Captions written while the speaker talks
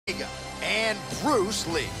And Bruce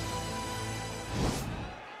Lee.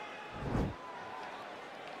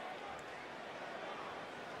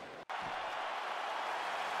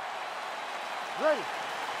 Ready?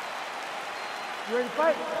 You ready to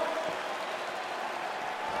fight?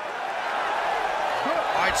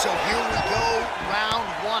 All right, so here we go, round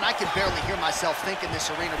one. I can barely hear myself think in this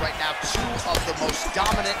arena right now. Two of the most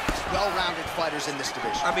dominant, well-rounded fighters in this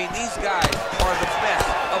division. I mean, these guys are the best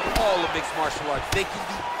of all the mixed martial arts. They can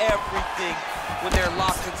do everything when they're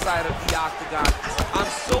locked inside of the octagon. I'm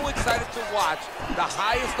so excited to watch the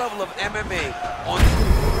highest level of MMA on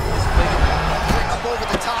display. Up over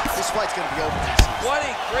the top, this fight's gonna be over this. What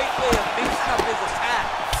a great way of mixing up his attack.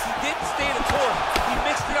 He didn't stay the course. He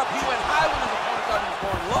mixed it up. He went high when his opponent thought he was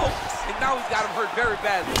going low, and now he's got him hurt very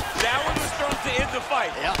badly. That one was thrown to end the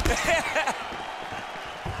fight. Yeah.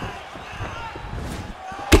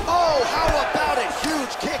 Oh, how about it?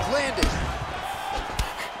 Huge kick landed.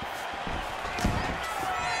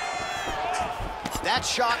 That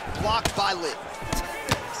shot blocked by Lee.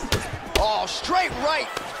 Oh, straight right.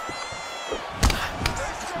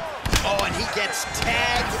 Oh, and he gets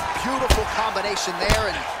tagged. Beautiful combination there,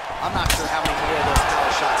 and I'm not sure how many more of those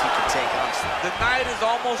power shots he can take, honestly. The night is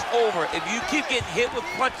almost over. If you keep getting hit with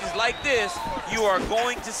punches like this, you are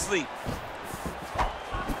going to sleep.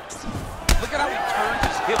 Look at how he turns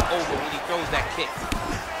his hip over when he throws that kick.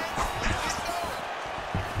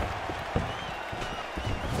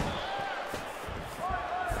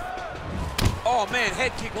 Oh, man,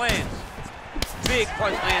 head kick lands. Big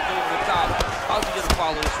punch lands over the top. How's he gonna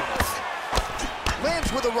follow this one?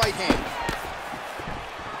 Lands with a right hand.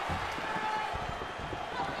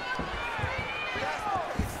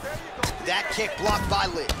 That kick blocked by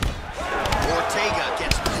Lee. Ortega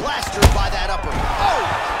gets plastered by that upper. Oh!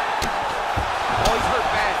 Oh, he's hurt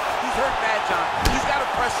bad. He's hurt bad, John. He's got to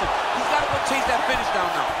press him. He's got to go chase that finish down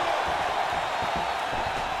now.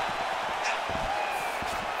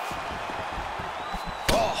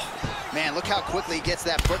 Man, look how quickly he gets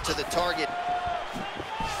that foot to the target.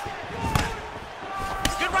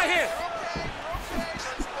 Good right hand.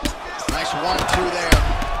 Nice 1-2 there.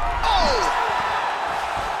 Oh!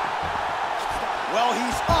 Well,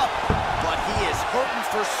 he's up, but he is hurting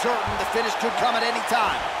for certain. The finish could come at any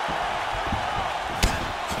time.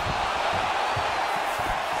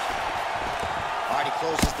 All right, he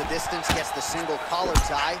closes the distance, gets the single collar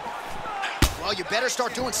tie. Well, you better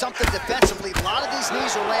start doing something defensively. A lot of these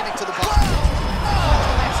knees are landing to the bottom. Oh,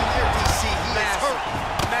 that's an air DC. He is hurt.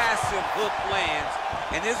 Massive hook lands,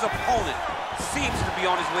 and his opponent seems to be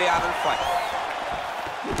on his way out of the fight.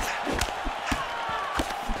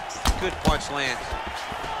 Good punch lands.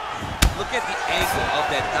 Look at the angle of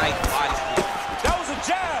that nice body kick. That was a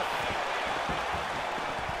jab.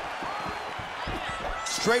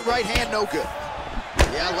 Straight right hand, no good.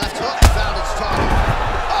 Yeah, left hook found its target.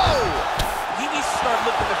 Oh! He needs to start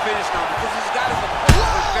looking to finish now because he's got his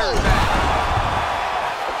opponent very bad.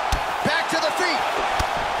 Back to the feet.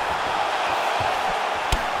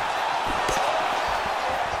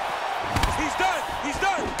 He's done. He's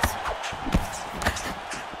done.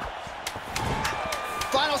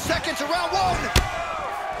 Final seconds of round one.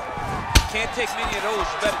 Can't take many of those.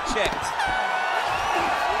 You better check.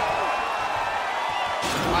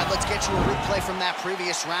 All right, let's get you a replay from that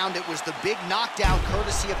previous round. It was the big knockdown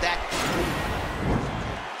courtesy of that.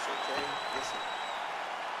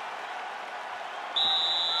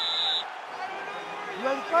 You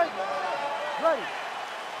ready to fight? Ready.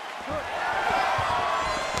 Good.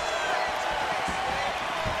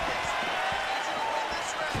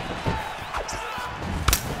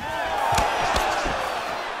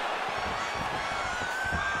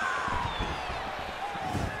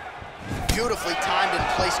 Beautifully timed and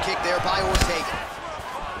place kick there by Ortega.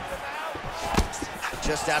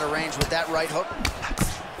 Just out of range with that right hook.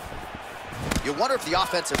 You wonder if the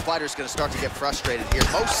offensive fighter is going to start to get frustrated here.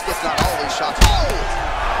 Most, if not all, these shots. Oh!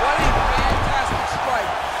 What a fantastic strike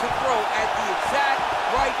to throw at the exact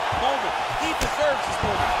right moment. He deserves this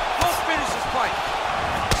moment. Go finish this fight.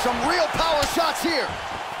 Some real power shots here.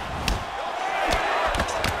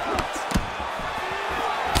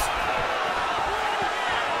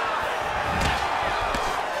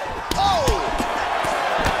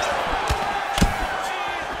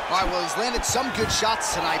 Well, he's landed some good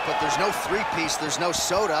shots tonight, but there's no three-piece, there's no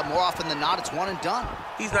soda. More often than not, it's one and done.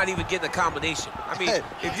 He's not even getting a combination. I mean,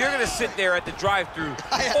 if you're going to sit there at the drive-thru,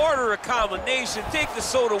 order a combination, take the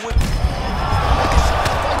soda with you.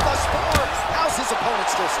 How's his opponent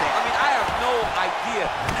still standing? I mean, I have no idea.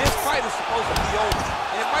 This fight is supposed to be over.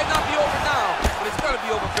 And it might not be over now, but it's going to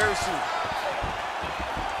be over very soon.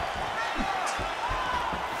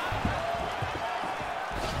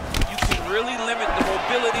 really limit the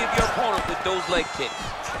mobility of your opponent with those leg kicks.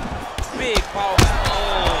 Big, powerful.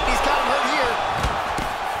 Oh. He's got him hurt here.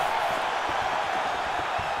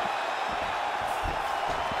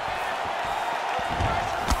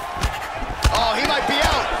 Oh, he might be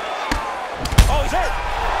out. Oh, he's hurt.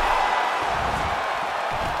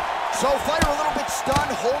 So fighter a little bit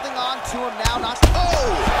stunned, holding on to him now. Not.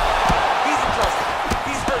 Oh! He's in trouble.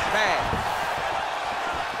 He's hurt bad.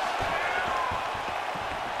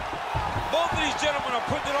 Both of these gentlemen are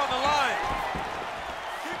putting it on the line.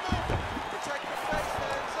 Keep moving. Protect your face,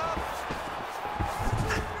 hands up.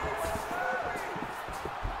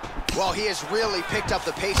 Well, he has really picked up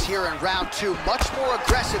the pace here in round 2. Much more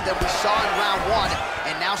aggressive than we saw in round 1,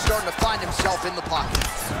 and now starting to find himself in the pocket.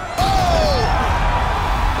 Oh!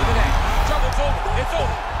 Look at that. Trouble's over. It's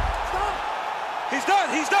over. He's done.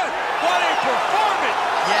 He's done. What a performance.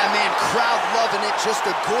 Yeah, man, crowd loving it. Just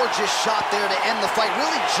a gorgeous shot there to end the fight.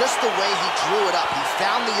 Really just the way he drew it up. He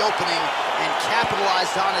found the opening and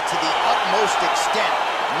capitalized on it to the utmost extent.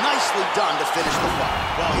 Nicely done to finish the fight.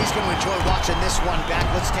 Well, he's going to enjoy watching this one back.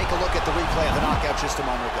 Let's take a look at the replay of the knockout just a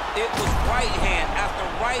moment ago. It was right hand after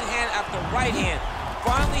right hand after right hand.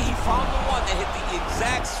 Finally, he found the one that hit the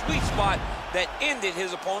exact sweet spot that ended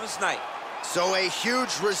his opponent's night. So a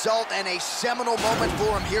huge result and a seminal moment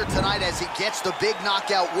for him here tonight as he gets the big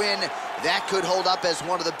knockout win. That could hold up as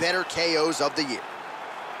one of the better KOs of the year.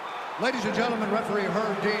 Ladies and gentlemen, referee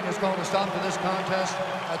Herb Dean has called a stop to this contest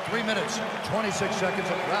at 3 minutes, 26 seconds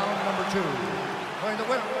of round number 2. Declaring the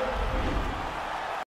winner